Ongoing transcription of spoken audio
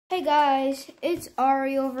Hey guys, it's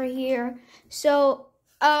Ari over here. So,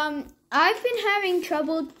 I've been having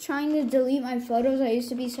trouble trying to delete my photos. I used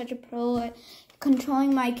to be such a pro at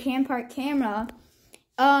controlling my CamPark camera.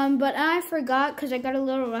 But I forgot because I got a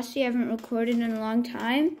little rusty. I haven't recorded in a long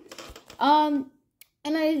time. And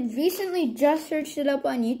I recently just searched it up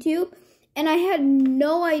on YouTube, and I had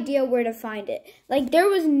no idea where to find it. Like, there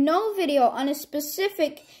was no video on a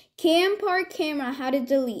specific CamPark camera how to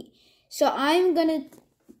delete. So I'm gonna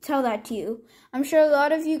tell that to you. I'm sure a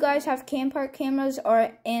lot of you guys have CamPark cameras,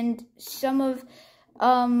 and some of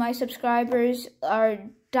my subscribers are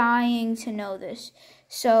dying to know this.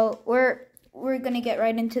 So we're gonna get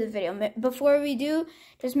right into the video. Before we do,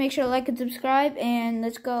 just make sure to like and subscribe, and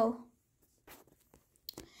let's go.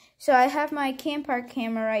 So I have my CamPark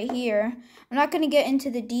camera right here. I'm not gonna get into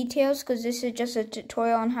the details because this is just a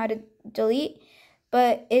tutorial on how to delete.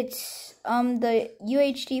 But it's the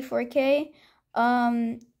UHD 4K,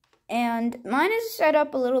 and mine is set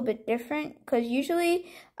up a little bit different because usually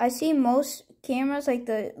I see most cameras like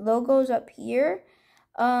the logos up here.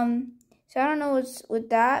 So I don't know what's with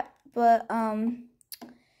that, but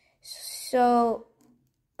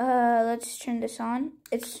let's turn this on.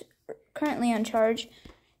 It's currently on charge,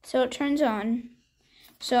 so it turns on.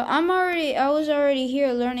 So I was already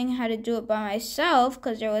here learning how to do it by myself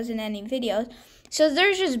because there wasn't any videos. So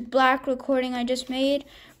there's just black recording I just made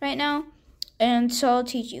right now, and so I'll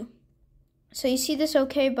teach you. So you see this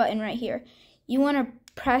OK button right here. You want to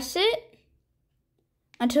press it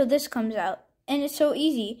until this comes out, and it's so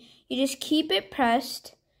easy. You just keep it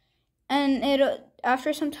pressed, and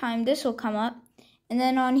after some time this will come up, and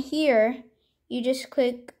then on here you just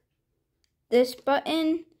click this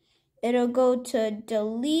button. It'll go to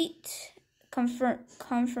delete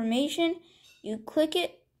confirmation. You click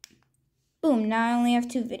it. Boom, now I only have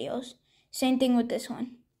 2 videos. Same thing with this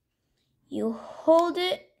one. You hold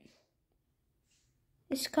it.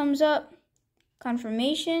 This comes up.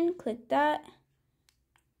 Confirmation, click that.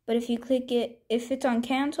 But if you click it, if it's on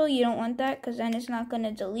cancel, you don't want that because then it's not going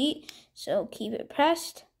to delete. So keep it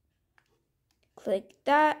pressed. Click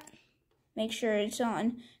that. Make sure it's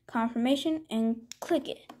on confirmation and click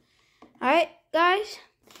it. Alright, guys.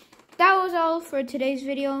 That was all for today's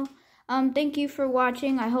video. Thank you for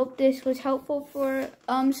watching. I hope this was helpful for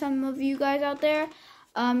some of you guys out there.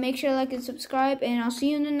 Make sure to like and subscribe, and I'll see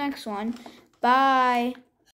you in the next one. Bye.